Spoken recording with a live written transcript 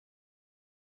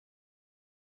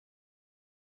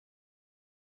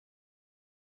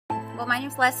Well, my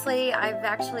name's Leslie. I've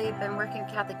actually been working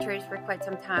with Catholic Charities for quite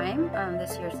some time.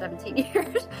 This year, 17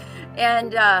 years.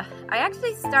 And I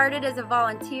actually started as a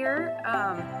volunteer.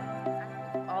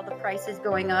 All the prices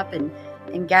going up and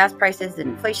gas prices and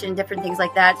inflation and different things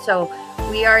like that. So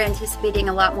we are anticipating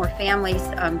a lot more families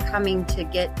coming to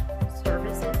get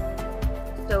services.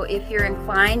 So if you're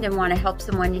inclined and want to help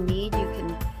someone in need, you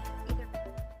can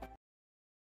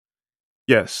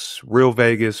Yes, real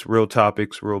Vegas, real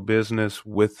topics, real business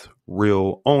with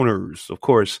real owners. Of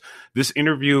course, this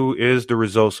interview is the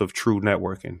results of true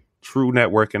networking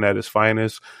at its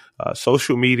finest.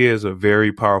 Social media is a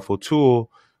very powerful tool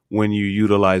when you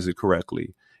utilize it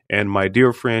correctly. And my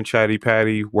dear friend Chatty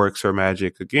Patty works her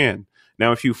magic again.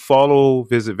 Now, if you follow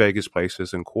Visit Vegas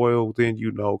Places in Coyal, then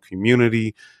you know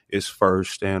community is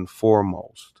first and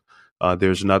foremost.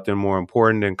 There's nothing more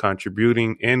important than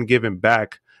contributing and giving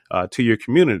back to your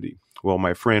community. Well,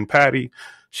 my friend Patty,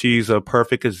 she's a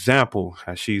perfect example.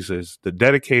 She's the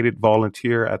dedicated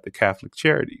volunteer at the Catholic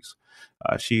Charities.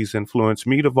 She's influenced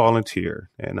me to volunteer,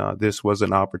 and this was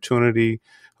an opportunity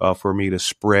for me to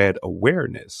spread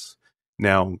awareness.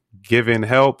 Now, giving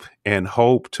help and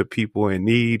hope to people in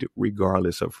need,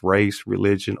 regardless of race,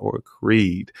 religion, or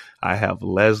creed. I have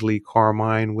Leslie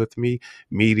Carmine with me,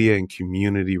 Media and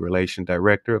Community Relation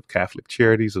Director of Catholic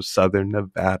Charities of Southern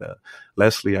Nevada.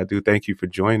 Leslie, I do thank you for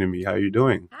joining me. How are you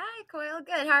doing? Hi, Coyal.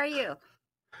 Good. How are you?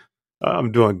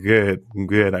 I'm doing good.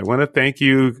 Good. I want to thank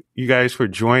you guys for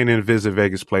joining Visit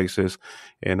Vegas Places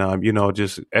and,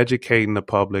 just educating the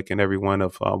public and everyone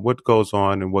of what goes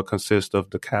on and what consists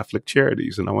of the Catholic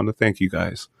Charities. And I want to thank you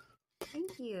guys.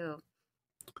 Thank you.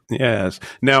 Yes.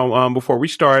 Now, before we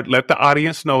start, let the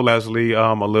audience know, Leslie,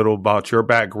 a little about your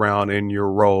background and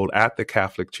your role at the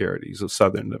Catholic Charities of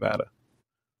Southern Nevada.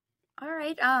 All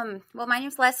right. Well, my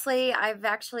name's Leslie. I've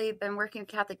actually been working with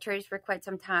Catholic Charities for quite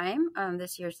some time.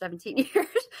 This year, 17 years.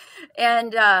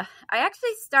 And I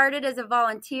actually started as a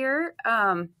volunteer.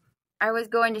 I was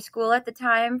going to school at the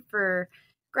time for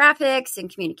graphics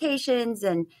and communications,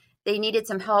 and they needed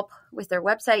some help with their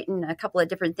website and a couple of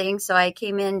different things. So I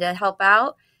came in to help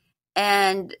out.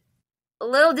 And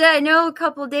little did I know, a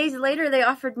couple of days later, they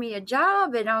offered me a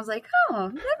job. And I was like, oh,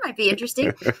 that might be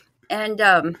interesting.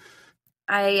 And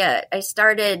I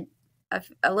started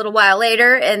a little while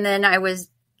later, and then I was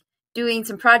doing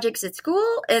some projects at school,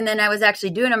 and then I was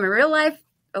actually doing them in real life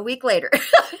a week later.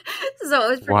 So it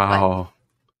was pretty fun.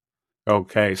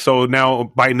 Okay. So now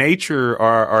by nature,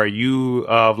 are you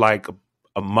like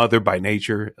a mother by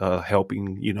nature,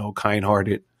 helping,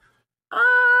 kind-hearted?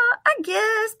 I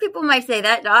guess people might say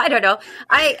that. No, I don't know.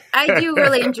 I do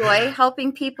really enjoy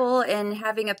helping people and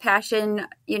having a passion,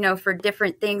 for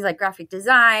different things like graphic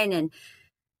design and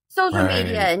social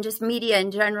media and just media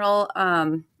in general.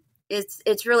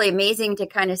 It's really amazing to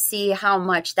kind of see how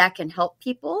much that can help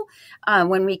people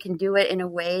when we can do it in a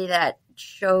way that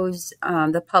shows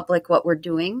the public what we're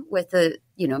doing with the,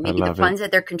 maybe the funds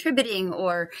that they're contributing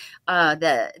or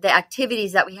the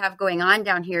activities that we have going on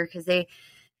down here, because they,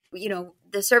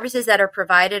 the services that are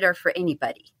provided are for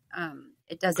anybody.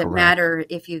 It doesn't matter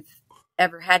if you've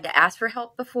ever had to ask for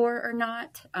help before or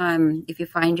not. If you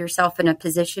find yourself in a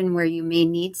position where you may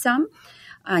need some,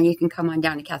 you can come on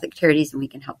down to Catholic Charities and we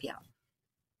can help you out.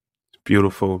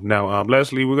 Beautiful. Now,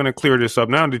 Leslie, we're going to clear this up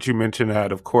now that you mentioned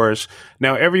that, of course.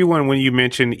 Now, everyone, when you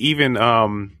mention even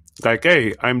like,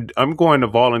 hey, I'm going to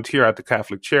volunteer at the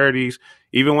Catholic Charities,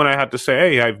 even when I have to say,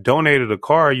 hey, I've donated a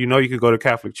car, you can go to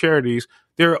Catholic Charities,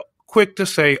 they're quick to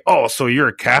say, oh, so you're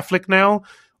a Catholic now?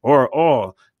 Or,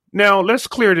 oh, now let's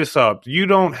clear this up. You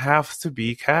don't have to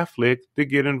be Catholic to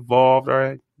get involved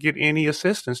or get any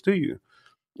assistance, do you?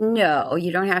 No,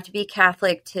 you don't have to be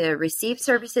Catholic to receive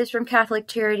services from Catholic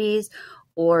Charities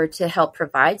or to help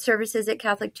provide services at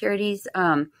Catholic Charities.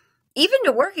 Even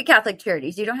to work at Catholic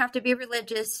Charities, you don't have to be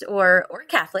religious or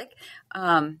Catholic.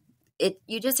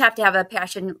 You just have to have a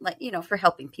passion, for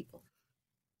helping people.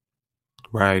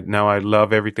 Right. Now, I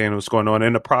love everything that was going on.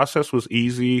 And the process was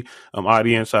easy.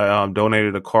 Audience, I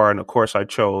donated a car. And of course, I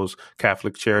chose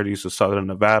Catholic Charities of Southern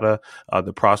Nevada.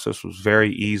 The process was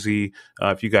very easy.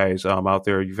 If you guys out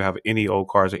there, you have any old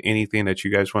cars or anything that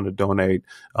you guys want to donate,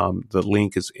 the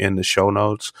link is in the show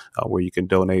notes where you can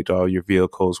donate all your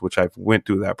vehicles, which I've went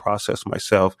through that process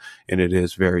myself. And it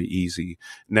is very easy.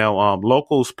 Now,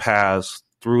 locals pass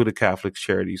through the Catholic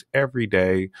Charities every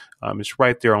day. It's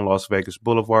right there on Las Vegas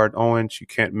Boulevard, Owens. You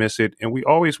can't miss it. And we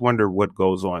always wonder what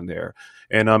goes on there.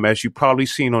 And as you've probably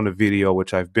seen on the video,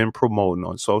 which I've been promoting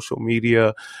on social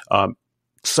media,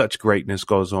 such greatness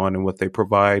goes on in what they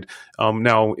provide.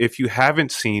 Now, if you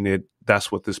haven't seen it,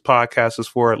 that's what this podcast is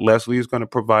for. Leslie is going to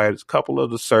provide a couple of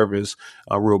the service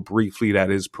real briefly that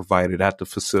is provided at the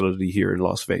facility here in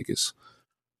Las Vegas.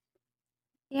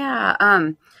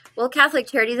 Yeah. Well, Catholic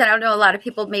Charities, I don't know, a lot of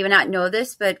people maybe not know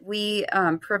this, but we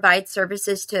provide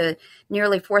services to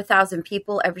nearly 4,000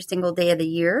 people every single day of the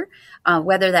year,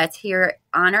 whether that's here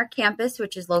on our campus,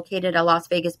 which is located at Las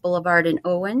Vegas Boulevard in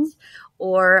Owens,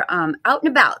 or out and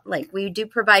about. Like, we do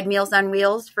provide Meals on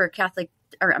Wheels for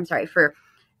for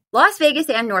Las Vegas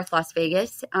and North Las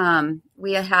Vegas.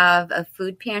 We have a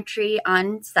food pantry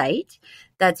on site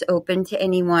that's open to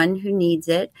anyone who needs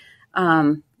it.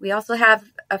 We also have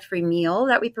a free meal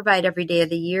that we provide every day of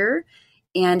the year,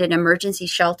 and an emergency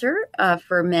shelter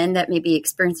for men that may be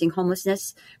experiencing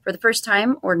homelessness for the first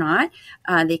time or not.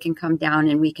 They can come down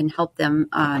and we can help them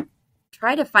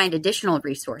try to find additional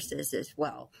resources as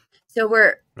well. So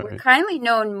we're kindly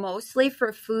known mostly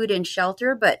for food and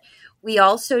shelter, but we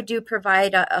also do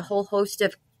provide a whole host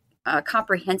of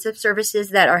comprehensive services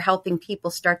that are helping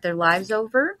people start their lives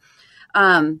over.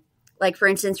 Like, for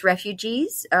instance,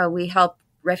 refugees. We help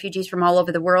refugees from all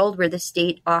over the world. We're the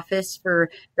state office for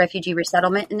refugee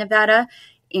resettlement in Nevada.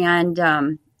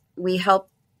 And we help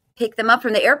pick them up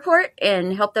from the airport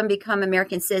and help them become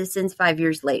American citizens 5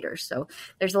 years later. So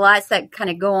there's lots that kind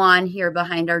of go on here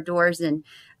behind our doors. And,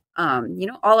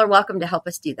 all are welcome to help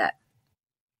us do that.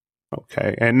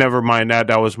 Okay. And never mind that.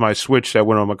 That was my switch that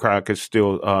went on my car. I could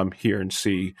still hear and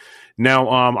see. Now,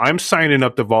 I'm signing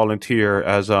up to volunteer,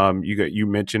 as you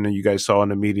mentioned and you guys saw in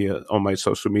the media, on my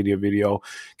social media video.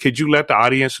 Could you let the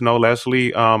audience know,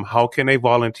 Leslie, how can they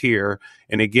volunteer?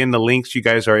 And again, the links, you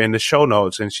guys, are in the show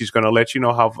notes, and she's going to let you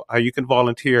know how you can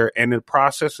volunteer. And the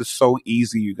process is so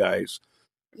easy, you guys.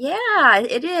 Yeah,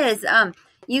 it is.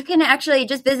 You can actually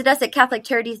just visit us at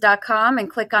CatholicCharities.com and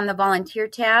click on the volunteer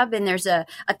tab. And there's a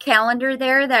calendar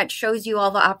there that shows you all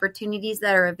the opportunities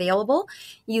that are available.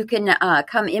 You can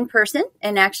come in person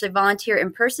and actually volunteer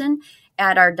in person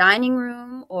at our dining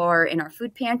room or in our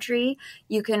food pantry.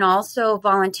 You can also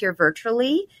volunteer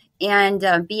virtually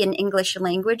and be an English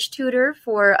language tutor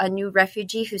for a new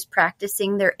refugee who's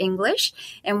practicing their English.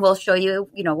 And we'll show you,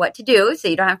 what to do, so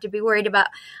you don't have to be worried about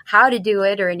how to do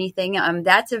it or anything.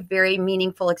 That's a very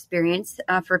meaningful experience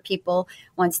for people.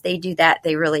 Once they do that,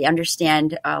 they really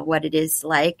understand what it is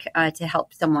like to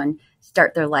help someone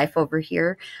start their life over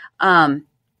here. And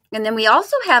then we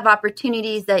also have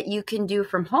opportunities that you can do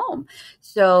from home.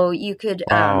 So you could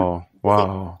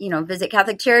visit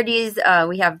Catholic Charities.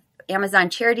 We have Amazon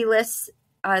charity lists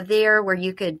there where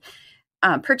you could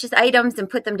purchase items and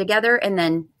put them together and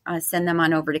then send them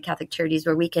on over to Catholic Charities,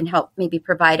 where we can help maybe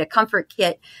provide a comfort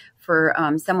kit for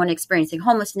someone experiencing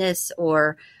homelessness,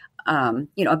 or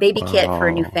a baby kit for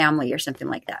a new family or something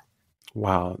like that.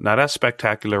 Wow. Now that's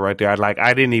spectacular right there.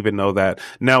 I didn't even know that.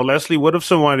 Now, Leslie, what if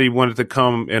somebody wanted to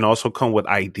come and also come with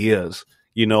ideas?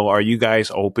 Are you guys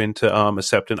open to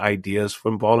accepting ideas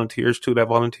from volunteers too that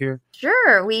volunteer?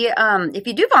 Sure. We, if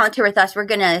you do volunteer with us, we're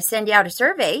going to send you out a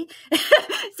survey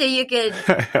so you could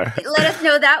let us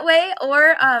know that way,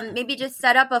 or maybe just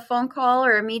set up a phone call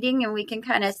or a meeting and we can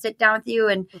kind of sit down with you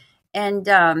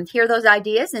and hear those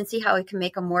ideas and see how we can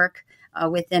make them work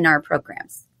within our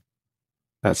programs.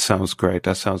 That sounds great.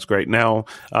 Now,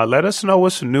 let us know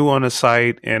what's new on the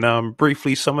site and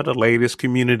briefly some of the latest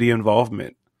community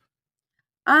involvement.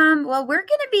 Well, we're going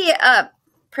to be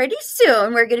pretty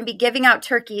soon. We're going to be giving out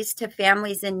turkeys to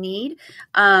families in need.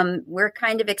 We're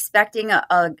kind of expecting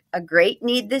a great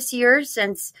need this year,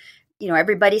 since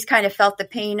everybody's kind of felt the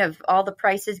pain of all the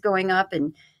prices going up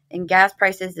and gas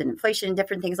prices and inflation and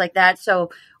different things like that. So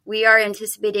we are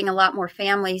anticipating a lot more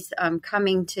families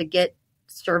coming to get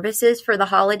services for the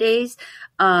holidays.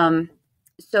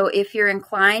 So if you're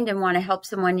inclined and want to help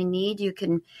someone in need, you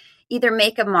can either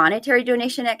make a monetary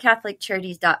donation at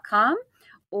CatholicCharities.com,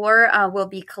 or we'll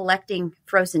be collecting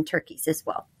frozen turkeys as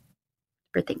well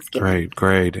for Thanksgiving.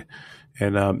 Great.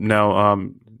 And now,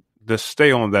 to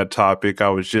stay on that topic, I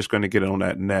was just going to get on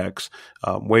that next.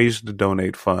 Ways to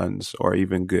donate funds or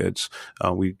even goods.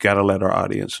 We got to let our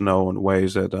audience know in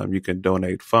ways that you can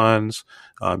donate funds.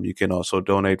 You can also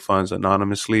donate funds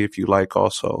anonymously if you like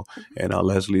also. And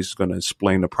Leslie's going to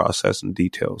explain the process and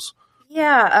details.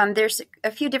 Yeah, there's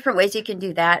a few different ways you can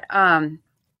do that.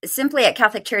 Simply at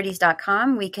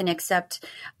CatholicCharities.com, we can accept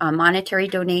monetary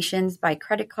donations by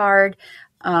credit card.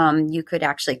 You could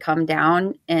actually come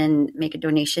down and make a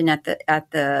donation at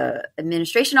the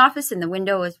administration office in the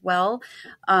window as well.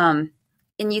 And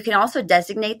you can also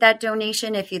designate that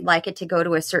donation if you'd like it to go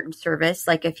to a certain service.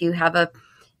 Like if you have a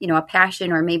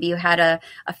passion, or maybe you had a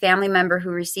family member who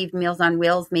received Meals on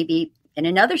Wheels, maybe in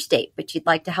another state, but you'd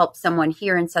like to help someone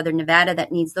here in Southern Nevada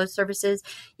that needs those services,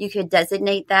 you could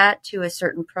designate that to a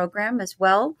certain program as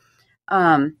well.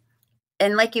 And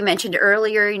like you mentioned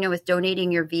earlier, with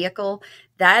donating your vehicle,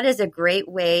 that is a great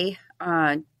way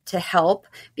to help,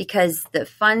 because the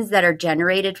funds that are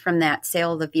generated from that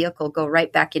sale of the vehicle go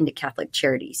right back into Catholic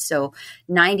Charities. So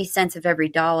 90 cents of every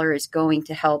dollar is going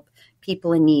to help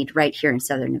people in need right here in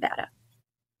Southern Nevada.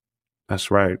 That's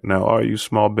right. Now, all you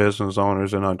small business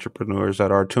owners and entrepreneurs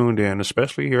that are tuned in,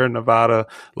 especially here in Nevada,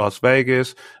 Las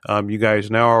Vegas, you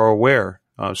guys now are aware.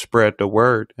 Spread the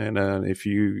word. And if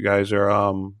you guys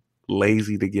are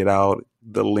lazy to get out,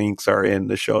 the links are in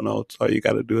the show notes. All you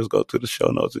got to do is go to the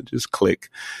show notes and just click.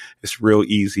 It's real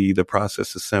easy. The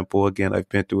process is simple. Again, I've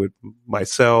been through it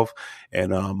myself.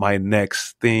 And my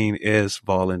next thing is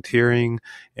volunteering.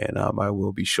 And I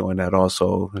will be showing that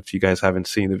also. If you guys haven't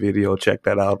seen the video, check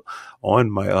that out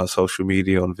on my social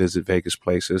media on Visit Vegas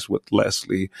Places with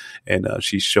Leslie. And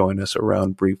she's showing us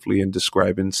around briefly and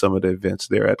describing some of the events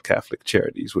there at Catholic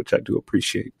Charities, which I do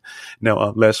appreciate.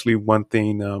 Now, Leslie, one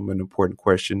thing, an important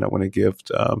question I want to give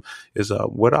is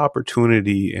what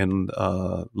opportunity in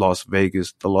Las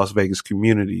Vegas, the Las Vegas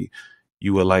community,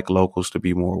 you would like locals to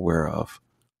be more aware of?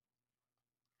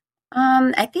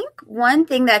 I think one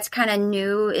thing that's kind of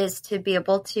new is to be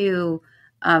able to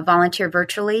volunteer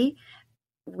virtually,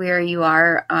 where you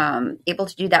are able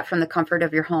to do that from the comfort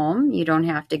of your home. You don't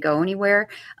have to go anywhere.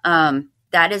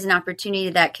 That is an opportunity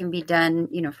that can be done,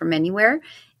 from anywhere.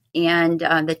 And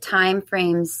the time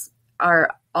frames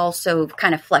are also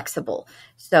kind of flexible.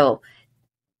 So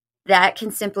that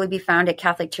can simply be found at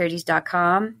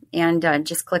CatholicCharities.com, and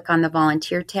just click on the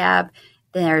volunteer tab.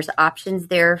 There's options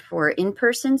there for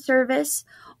in-person service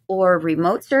or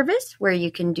remote service, where you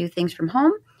can do things from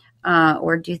home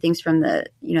or do things from the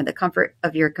comfort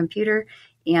of your computer.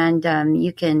 And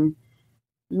you can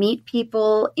meet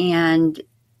people and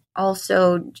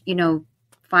also,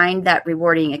 find that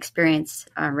rewarding experience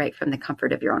right from the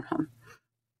comfort of your own home.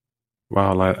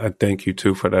 Wow, I thank you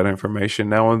too for that information.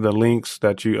 Now, on the links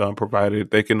that you provided,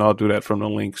 they can all do that from the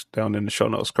links down in the show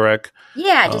notes, correct?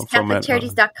 Yeah, just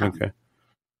CatholicCharities.com. Okay.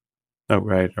 All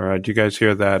right. You guys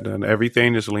hear that? And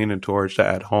everything is leaning towards the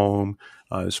at home.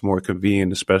 It's more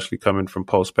convenient, especially coming from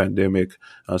post-pandemic.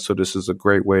 So this is a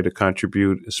great way to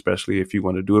contribute, especially if you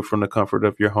want to do it from the comfort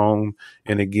of your home.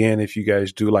 And again, if you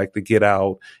guys do like to get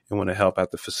out and want to help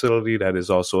at the facility, that is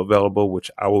also available,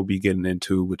 which I will be getting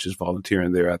into, which is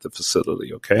volunteering there at the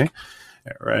facility. Okay.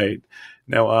 All right.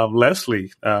 Now,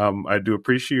 Leslie, I do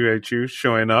appreciate you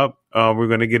showing up. We're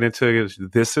going to get into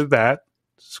this or that.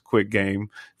 It's a quick game.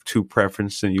 Two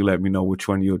preference, and you let me know which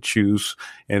one you'll choose.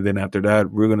 And then after that,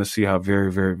 we're going to see how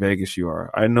very, very Vegas you are.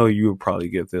 I know you will probably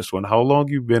get this one. How long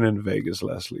you been in Vegas,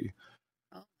 Leslie?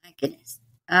 Oh, my goodness.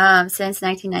 Since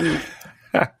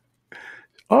 1999.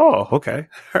 Oh, okay.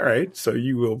 All right. So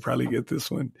you will probably get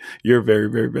this one. You're very,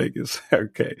 very Vegas.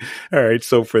 Okay. All right.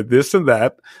 So for this and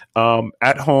that,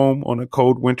 at home on a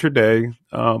cold winter day,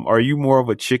 are you more of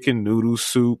a chicken noodle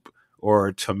soup or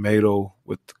a tomato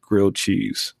with grilled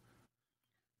cheese?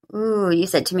 Ooh, you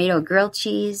said tomato grilled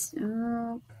cheese.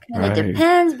 Kind of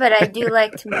depends, but I do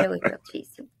like tomato with grilled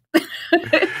cheese.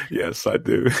 Yes, I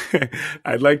do.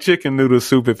 I like chicken noodle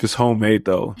soup if it's homemade,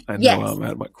 though. I know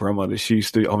at my grandmother, she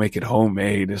used to make it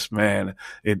homemade.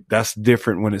 That's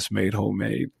different when it's made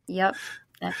homemade. Yep,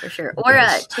 that's for sure. Or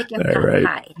a chicken pot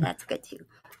pie. That's good too.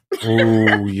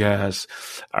 Oh, yes.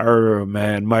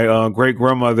 Man, my great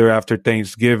grandmother after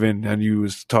Thanksgiving, and you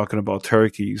was talking about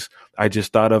turkeys. I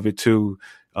just thought of it too.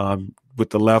 With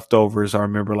the leftovers, I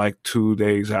remember like 2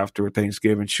 days after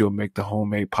Thanksgiving, she'll make the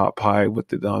homemade pot pie with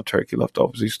the turkey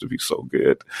leftovers. It used to be so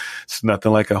good. It's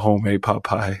nothing like a homemade pot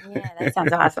pie. Yeah, that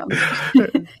sounds awesome.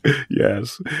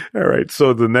 Yes. All right.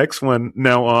 So the next one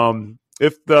now,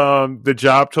 if the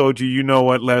job told you, you know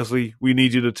what, Leslie, we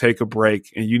need you to take a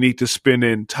break and you need to spend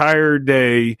an entire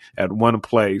day at one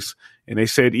place. And they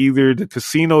said either the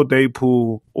casino day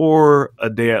pool or a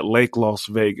day at Lake Las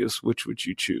Vegas. Which would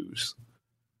you choose?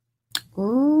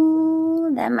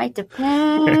 Ooh, that might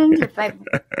depend if I've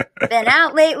been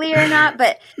out lately or not.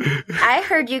 But I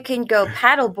heard you can go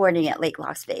paddle boarding at Lake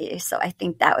Las Vegas. So I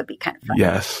think that would be kind of fun.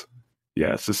 Yes.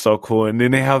 Yes, it's so cool. And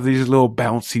then they have these little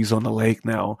bouncies on the lake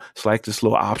now. It's like this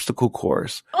little obstacle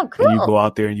course. Oh, cool. And you go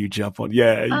out there and you jump on.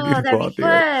 Yeah, you get to go out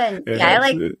there. Fun. Yeah, I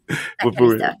like that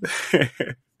kind of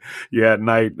stuff. Yeah, at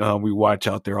night, we watch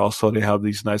out there. Also, they have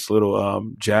these nice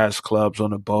little jazz clubs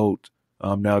on a boat.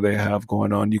 Now they have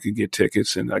going on. You can get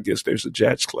tickets, and I guess there's a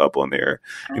jazz club on there,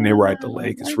 and they ride the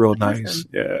lake. It's real nice.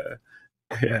 Yeah.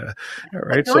 Yeah. All But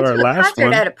right. So going our to a last concert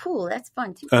one. at a pool, that's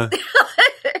fun too.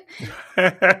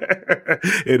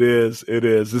 It is. It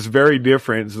is. It's very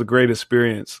different. It's a great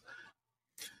experience.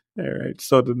 All right.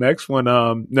 So the next one,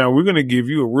 now we're going to give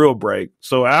you a real break.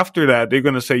 So after that, they're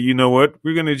going to say, you know what?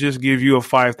 We're going to just give you a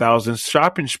 5,000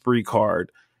 shopping spree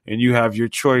card, and you have your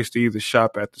choice to either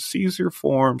shop at the Caesar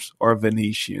Forms or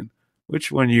Venetian.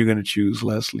 Which one are you going to choose,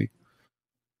 Leslie?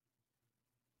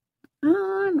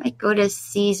 I might go to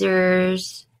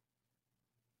Caesars.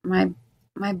 My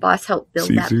boss helped build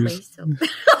that Caesars. place, so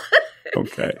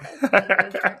Okay.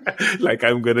 Like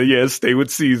I'm gonna stay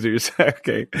with Caesars.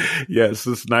 Okay. Yes,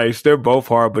 it's nice. They're both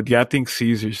hard, but I think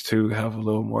Caesars too have a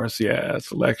little more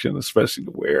selection, especially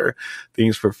to wear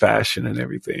things for fashion and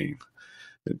everything.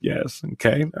 Yes.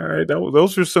 Okay. All right.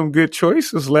 Those are some good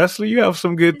choices, Leslie. You have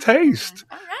some good taste.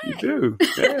 All right. You do.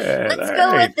 Yeah. Let's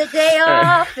go with the day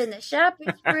off and the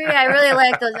shopping spree. I really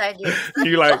like those ideas.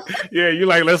 You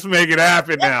like, let's make it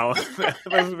happen now.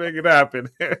 Let's make it happen.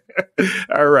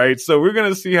 All right. So we're going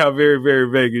to see how very, very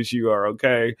Vegas you are.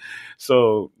 Okay.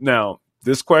 So now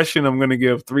this question, I'm going to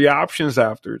give 3 options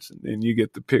afterwards, and then you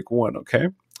get to pick one. Okay.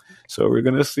 So we're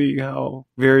going to see how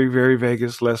very, very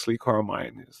Vegas Leslie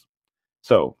Carmine is.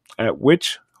 So at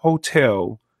which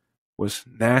hotel was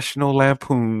National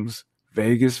Lampoon's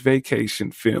Vegas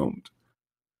Vacation filmed?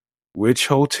 Which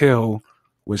hotel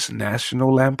was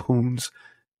National Lampoon's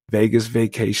Vegas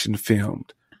Vacation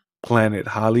filmed? Planet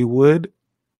Hollywood,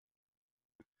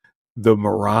 The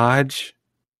Mirage,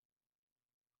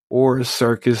 or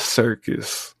Circus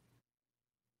Circus?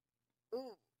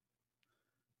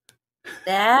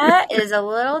 That is a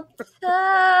little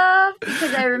tough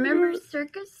because I remember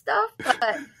circus stuff, but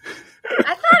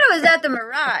I thought it was at the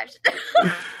Mirage.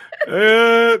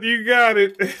 You got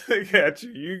it. I got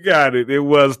you. You got it. It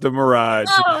was the Mirage.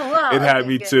 Oh, wow. It had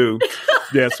me good. Too.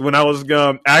 Yes, when I was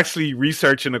actually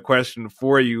researching a question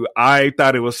for you, I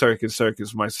thought it was Circus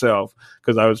Circus myself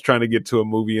because I was trying to get to a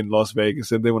movie in Las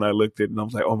Vegas, and then when I looked at it, and I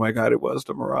was like, "Oh my God, it was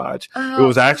the Mirage." Oh.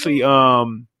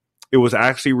 It was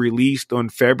actually released on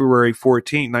February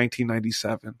 14,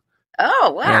 1997.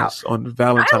 Oh wow! Yes, on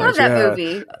Valentine's. I love that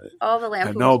movie. All the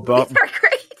Lampoon's movies are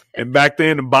great. And back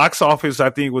then, the box office, I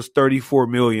think, was 34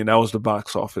 million. That was the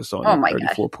box office on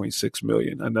it. 34.6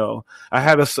 million. I know. I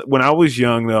had when I was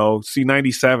young, though,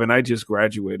 97, I just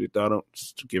graduated. I don't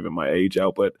give it my age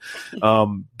out, but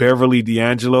Beverly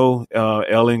D'Angelo,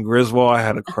 Ellen Griswold, I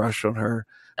had a crush on her.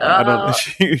 I don't know.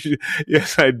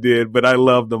 Yes, I did, but I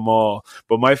loved them all.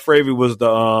 But my favorite was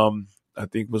I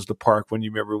think was the park when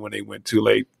you remember when they went too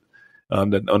late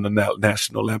on the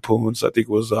National Lampoons. I think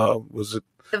was it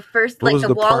the first, like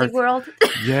the Wally park? World?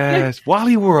 Yes,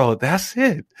 Wally World. That's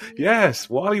it. Yes,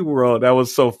 Wally World. That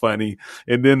was so funny.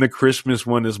 And then the Christmas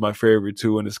one is my favorite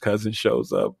too, when his cousin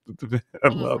shows up. I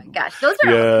love them. Gosh, those are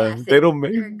all classics. They don't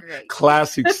make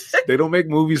classics. They don't make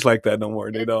movies like that no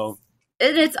more. They don't.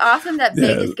 And it's awesome that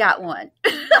Vegas got one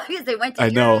because they went to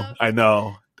Europe. I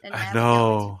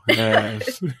know.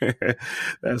 Yes.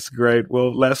 That's great.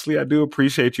 Well, Leslie, I do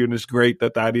appreciate you, and it's great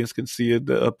that the audience can see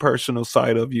a personal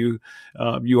side of you.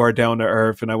 You are down to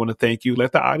earth, and I want to thank you.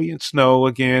 Let the audience know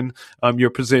again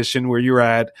your position, where you're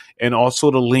at, and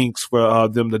also the links for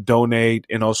them to donate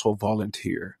and also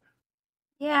volunteer.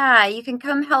 Yeah, you can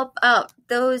come help out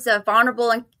those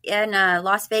vulnerable in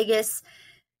Las Vegas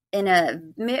in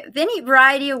many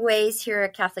variety of ways here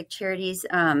at Catholic Charities,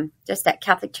 just at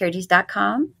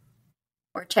CatholicCharities.com,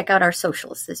 or check out our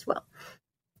socials as well.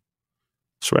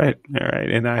 That's right. All right.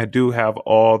 And I do have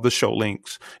all the show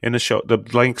links in the show. The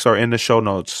links are in the show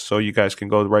notes. So you guys can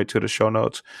go right to the show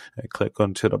notes and click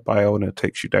onto the bio, and it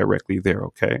takes you directly there.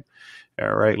 Okay.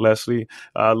 All right, Leslie.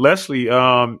 Leslie,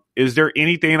 is there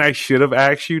anything I should have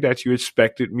asked you that you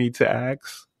expected me to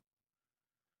ask?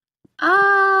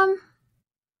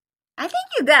 I think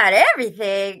you got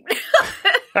everything.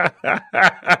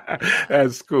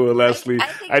 That's cool, Leslie.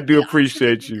 I do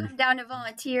appreciate you. Come down to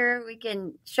volunteer. We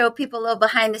can show people a little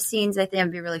behind the scenes. I think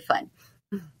it'd be really fun.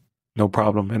 No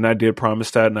problem. And I did promise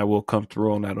that, and I will come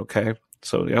through on that. Okay.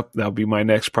 So, yep, that'll be my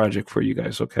next project for you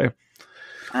guys. Okay.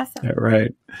 Awesome. All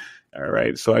right. All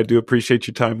right. So I do appreciate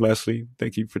your time, Leslie.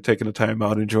 Thank you for taking the time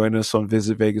out and joining us on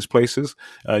Visit Vegas Places.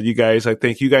 You guys, I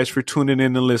thank you guys for tuning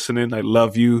in and listening. I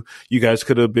love you. You guys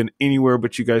could have been anywhere,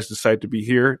 but you guys decided to be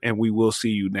here, and we will see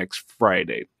you next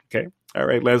Friday. Okay. All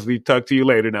right, Leslie, talk to you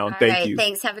later now. And thank you.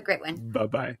 Thanks. Have a great one.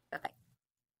 Bye-bye. Bye-bye.